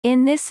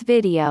In this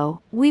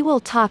video, we will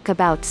talk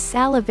about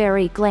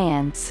salivary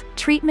glands,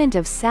 treatment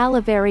of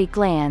salivary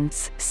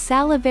glands,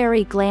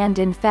 salivary gland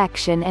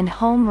infection and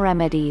home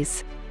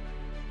remedies.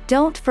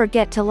 Don't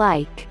forget to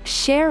like,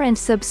 share and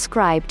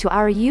subscribe to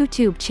our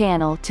YouTube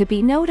channel to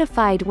be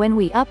notified when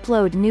we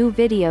upload new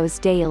videos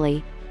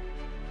daily.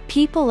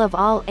 People of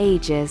all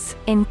ages,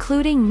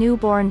 including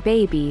newborn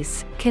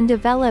babies, can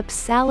develop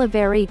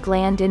salivary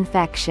gland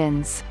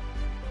infections.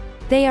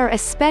 They are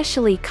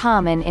especially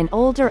common in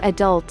older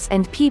adults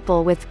and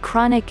people with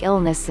chronic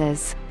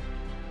illnesses.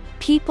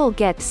 People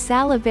get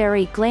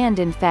salivary gland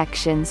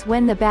infections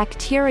when the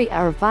bacteria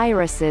or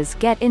viruses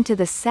get into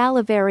the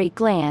salivary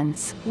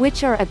glands,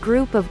 which are a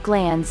group of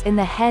glands in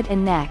the head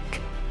and neck.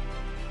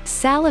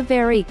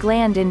 Salivary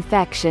gland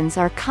infections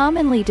are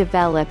commonly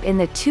developed in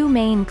the two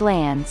main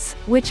glands,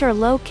 which are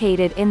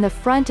located in the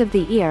front of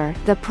the ear,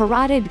 the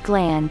parotid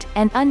gland,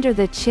 and under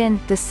the chin,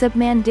 the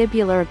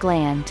submandibular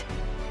gland.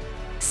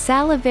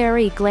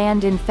 Salivary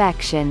gland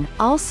infection,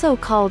 also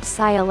called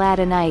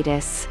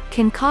sialadenitis,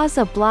 can cause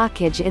a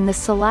blockage in the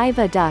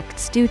saliva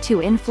ducts due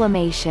to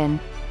inflammation.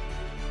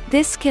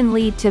 This can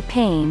lead to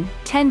pain,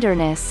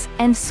 tenderness,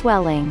 and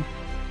swelling.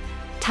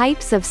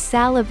 Types of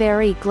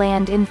salivary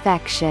gland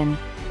infection.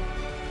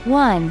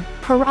 1.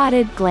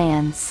 Parotid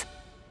glands.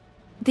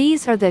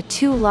 These are the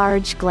two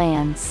large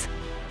glands.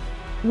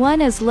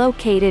 One is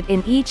located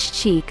in each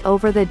cheek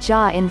over the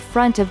jaw in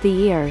front of the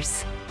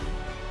ears.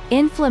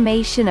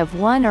 Inflammation of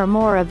one or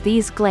more of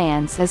these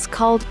glands is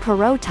called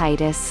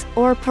parotitis,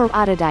 or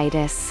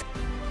parotiditis.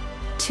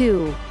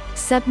 2.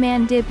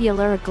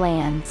 Submandibular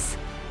glands.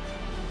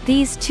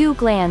 These two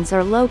glands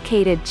are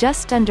located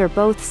just under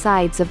both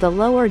sides of the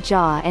lower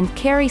jaw and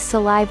carry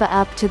saliva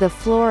up to the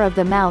floor of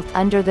the mouth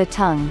under the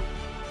tongue.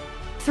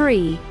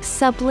 3.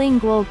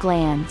 Sublingual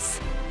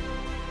glands.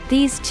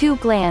 These two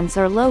glands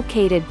are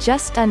located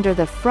just under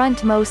the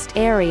frontmost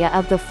area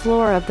of the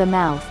floor of the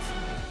mouth.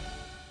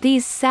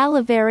 These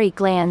salivary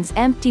glands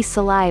empty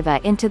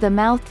saliva into the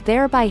mouth,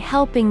 thereby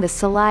helping the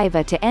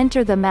saliva to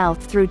enter the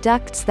mouth through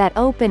ducts that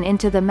open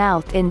into the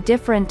mouth in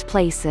different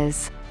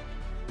places.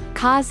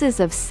 Causes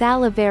of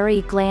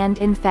salivary gland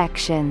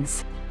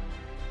infections.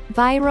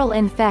 Viral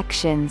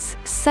infections,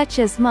 such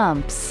as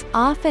mumps,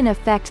 often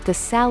affect the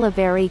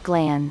salivary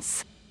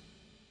glands.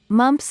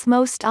 Mumps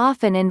most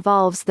often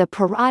involves the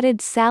parotid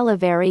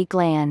salivary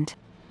gland.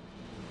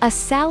 A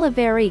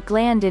salivary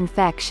gland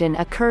infection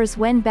occurs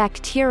when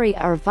bacteria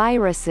or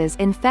viruses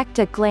infect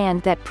a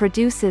gland that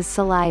produces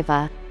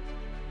saliva.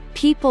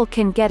 People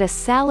can get a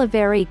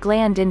salivary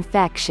gland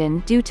infection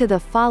due to the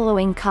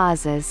following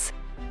causes.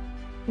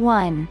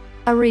 1.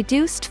 A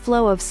reduced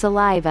flow of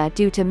saliva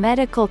due to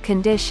medical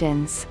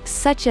conditions,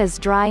 such as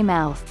dry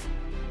mouth.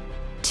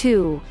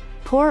 2.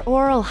 Poor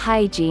oral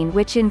hygiene,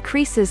 which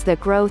increases the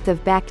growth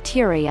of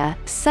bacteria,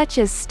 such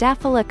as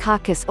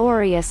Staphylococcus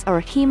aureus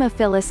or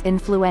Haemophilus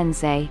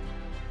influenzae.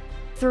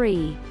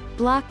 3.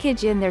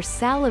 Blockage in their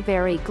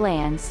salivary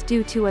glands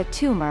due to a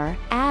tumor,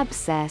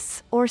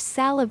 abscess, or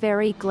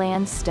salivary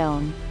gland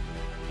stone.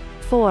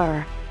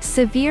 4.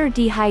 Severe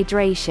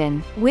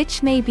dehydration,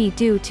 which may be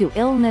due to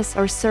illness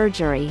or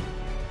surgery.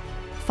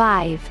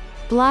 5.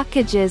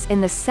 Blockages in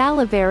the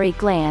salivary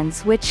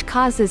glands which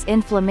causes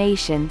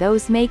inflammation,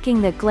 those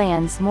making the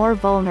glands more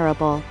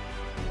vulnerable.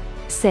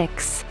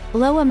 6.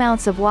 Low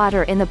amounts of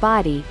water in the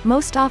body,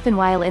 most often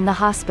while in the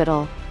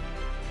hospital.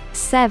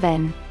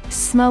 7.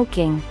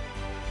 Smoking.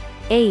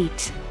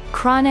 8.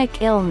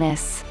 Chronic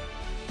illness.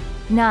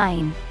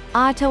 9.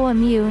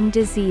 Autoimmune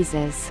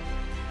diseases.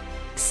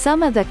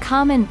 Some of the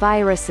common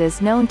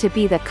viruses known to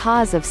be the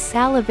cause of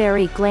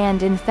salivary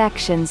gland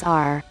infections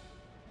are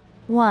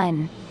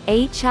 1.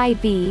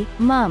 HIV,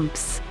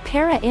 mumps,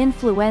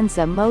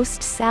 parainfluenza.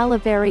 Most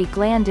salivary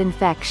gland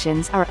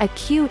infections are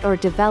acute or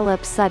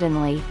develop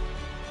suddenly.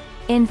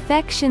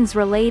 Infections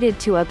related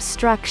to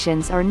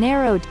obstructions or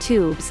narrowed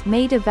tubes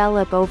may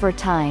develop over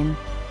time.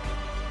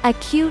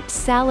 Acute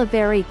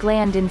salivary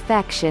gland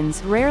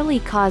infections rarely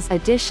cause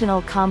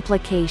additional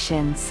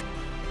complications.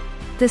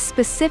 The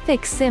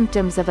specific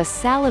symptoms of a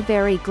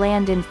salivary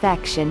gland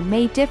infection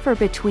may differ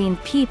between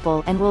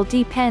people and will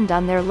depend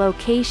on their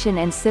location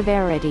and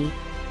severity.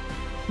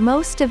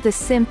 Most of the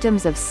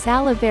symptoms of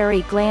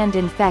salivary gland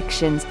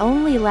infections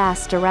only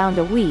last around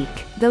a week,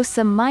 though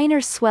some minor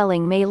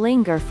swelling may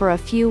linger for a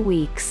few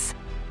weeks.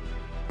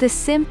 The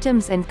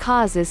symptoms and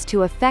causes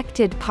to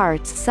affected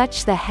parts,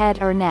 such the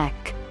head or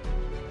neck.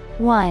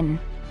 1.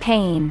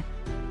 Pain.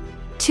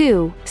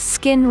 2.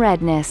 Skin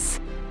redness.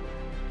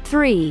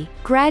 3.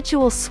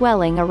 Gradual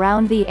swelling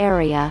around the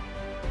area.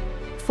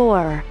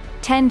 4.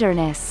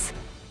 Tenderness.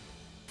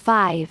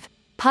 5.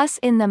 Pus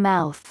in the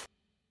mouth.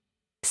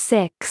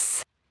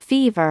 6.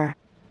 Fever.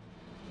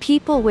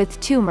 People with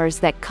tumors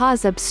that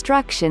cause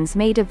obstructions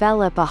may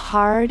develop a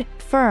hard,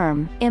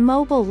 firm,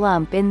 immobile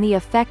lump in the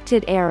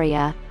affected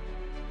area.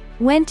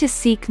 When to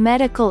seek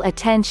medical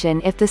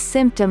attention if the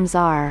symptoms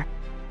are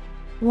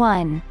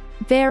 1.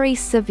 Very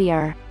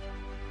severe.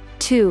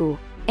 2.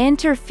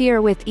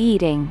 Interfere with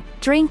eating,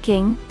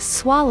 drinking,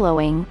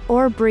 swallowing,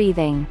 or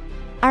breathing.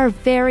 Are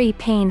very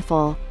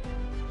painful.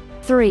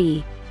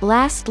 3.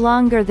 Last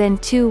longer than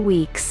 2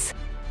 weeks.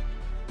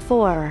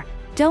 4.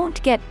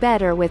 Don't get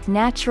better with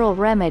natural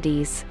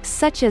remedies,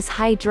 such as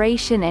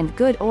hydration and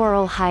good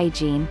oral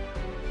hygiene.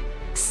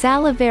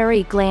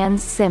 Salivary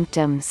glands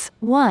symptoms.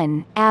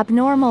 1.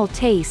 Abnormal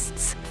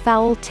tastes,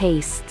 foul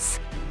tastes.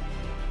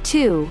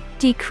 2.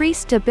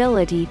 Decreased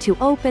ability to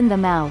open the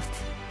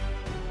mouth.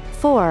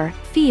 4.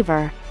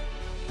 Fever.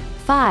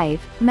 5.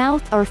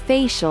 Mouth or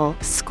facial,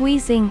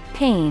 squeezing,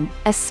 pain,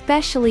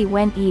 especially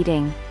when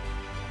eating.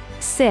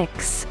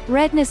 6.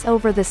 Redness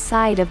over the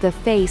side of the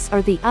face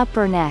or the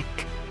upper neck.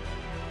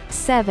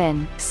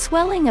 7.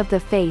 Swelling of the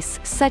face,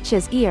 such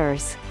as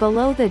ears,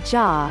 below the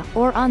jaw,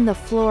 or on the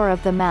floor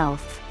of the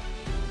mouth.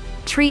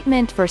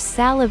 Treatment for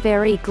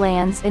salivary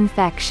glands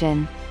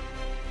infection.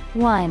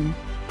 1.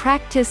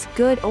 Practice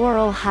good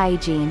oral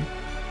hygiene.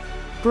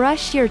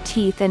 Brush your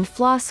teeth and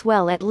floss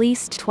well at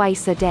least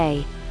twice a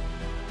day.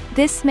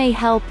 This may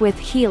help with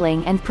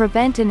healing and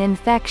prevent an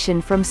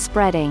infection from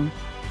spreading.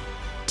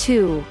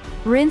 2.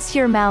 Rinse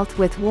your mouth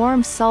with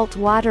warm salt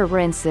water.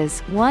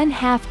 Rinses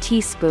 1/2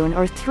 teaspoon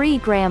or 3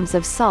 grams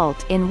of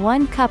salt in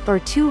 1 cup or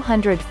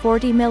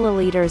 240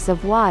 milliliters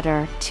of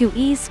water, to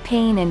ease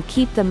pain and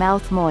keep the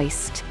mouth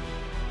moist.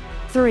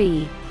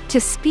 3. To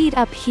speed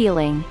up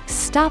healing,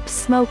 stop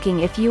smoking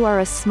if you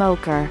are a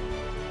smoker.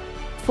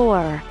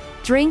 4.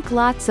 Drink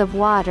lots of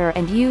water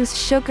and use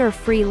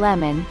sugar-free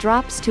lemon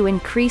drops to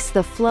increase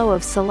the flow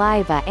of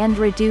saliva and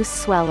reduce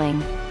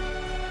swelling.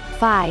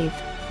 5.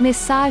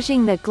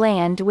 Massaging the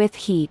gland with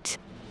heat.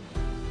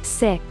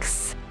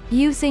 6.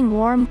 Using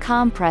warm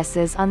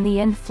compresses on the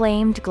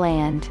inflamed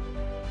gland.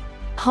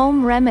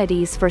 Home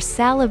remedies for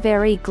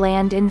salivary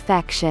gland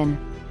infection.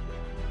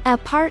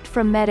 Apart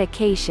from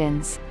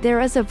medications,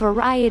 there is a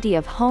variety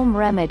of home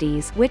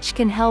remedies which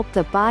can help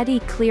the body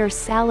clear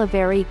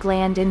salivary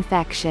gland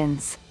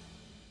infections.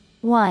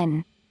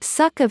 1.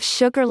 Suck of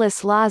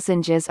sugarless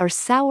lozenges or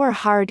sour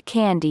hard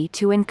candy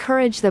to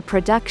encourage the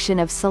production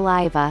of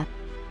saliva.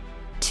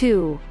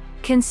 2.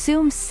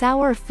 Consume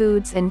sour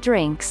foods and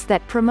drinks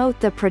that promote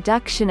the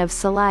production of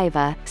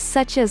saliva,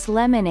 such as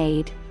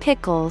lemonade,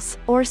 pickles,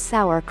 or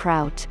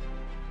sauerkraut.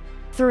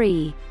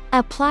 3.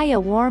 Apply a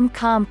warm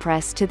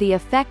compress to the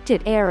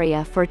affected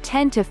area for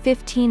 10 to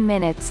 15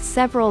 minutes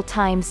several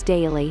times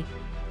daily.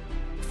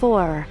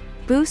 4.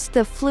 Boost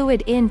the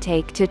fluid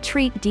intake to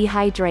treat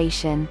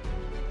dehydration.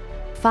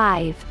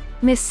 5.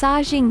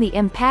 Massaging the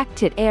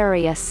impacted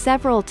area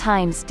several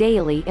times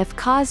daily if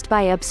caused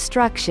by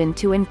obstruction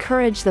to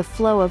encourage the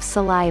flow of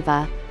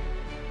saliva.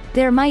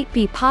 There might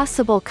be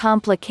possible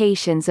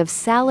complications of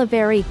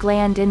salivary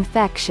gland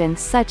infection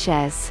such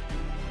as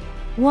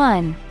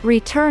 1.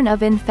 Return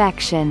of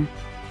infection.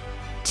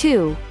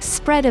 2.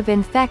 Spread of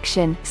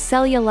infection,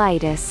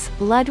 cellulitis,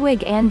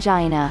 Ludwig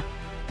angina.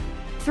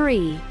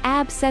 3.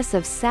 Abscess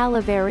of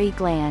salivary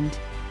gland.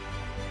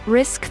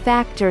 Risk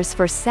factors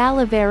for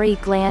salivary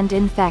gland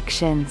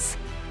infections.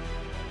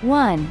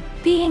 1.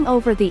 Being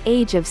over the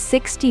age of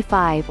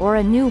 65 or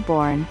a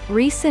newborn,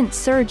 recent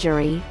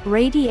surgery,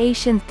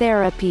 radiation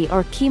therapy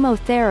or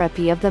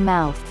chemotherapy of the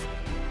mouth.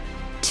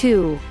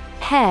 2.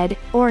 Head,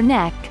 or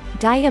neck,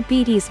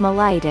 diabetes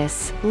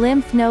mellitus,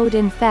 lymph node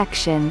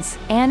infections,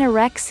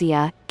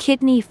 anorexia,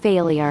 kidney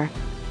failure.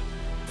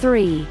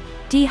 3.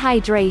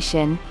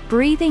 Dehydration,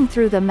 breathing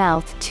through the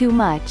mouth too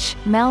much,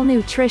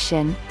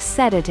 malnutrition,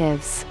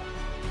 sedatives.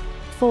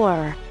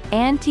 4.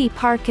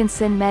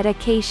 Anti-Parkinson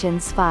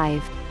medications.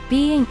 5.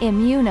 Being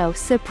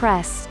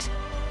immunosuppressed.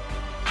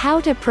 How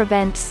to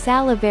prevent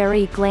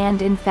salivary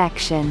gland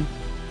infection.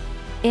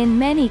 In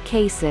many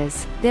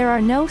cases, there are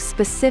no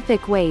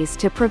specific ways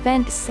to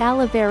prevent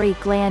salivary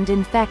gland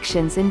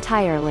infections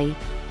entirely.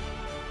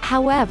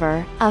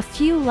 However, a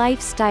few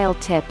lifestyle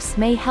tips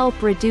may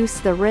help reduce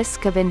the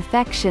risk of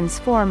infections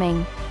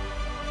forming.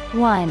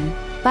 1.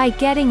 By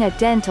getting a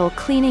dental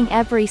cleaning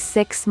every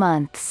 6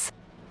 months.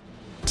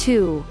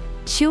 2.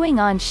 Chewing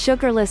on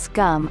sugarless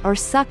gum or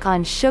suck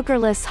on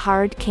sugarless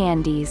hard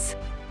candies.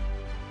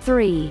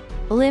 3.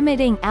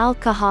 Limiting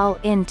alcohol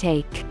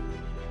intake.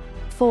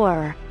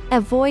 4.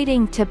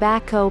 Avoiding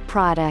tobacco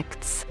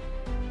products.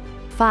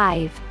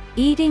 5.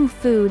 Eating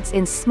foods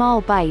in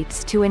small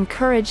bites to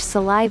encourage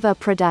saliva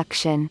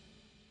production.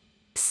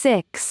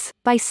 6.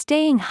 By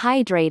staying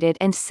hydrated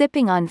and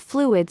sipping on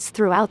fluids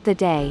throughout the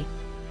day.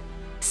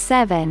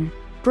 7.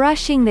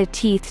 Brushing the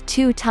teeth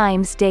 2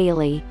 times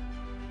daily.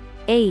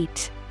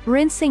 8.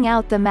 Rinsing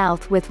out the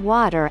mouth with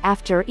water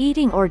after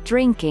eating or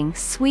drinking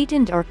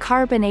sweetened or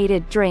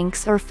carbonated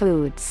drinks or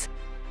foods.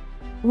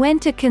 When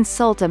to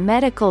consult a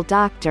medical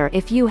doctor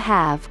if you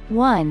have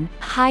 1.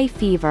 High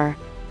fever.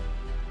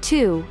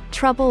 2.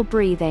 Trouble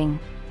breathing.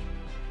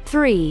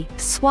 3.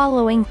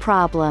 Swallowing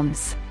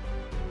problems.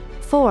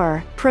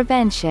 4.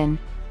 Prevention.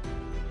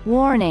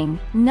 Warning: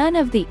 none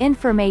of the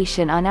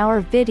information on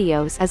our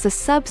videos is a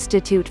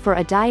substitute for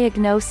a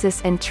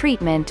diagnosis and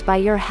treatment by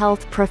your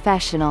health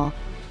professional.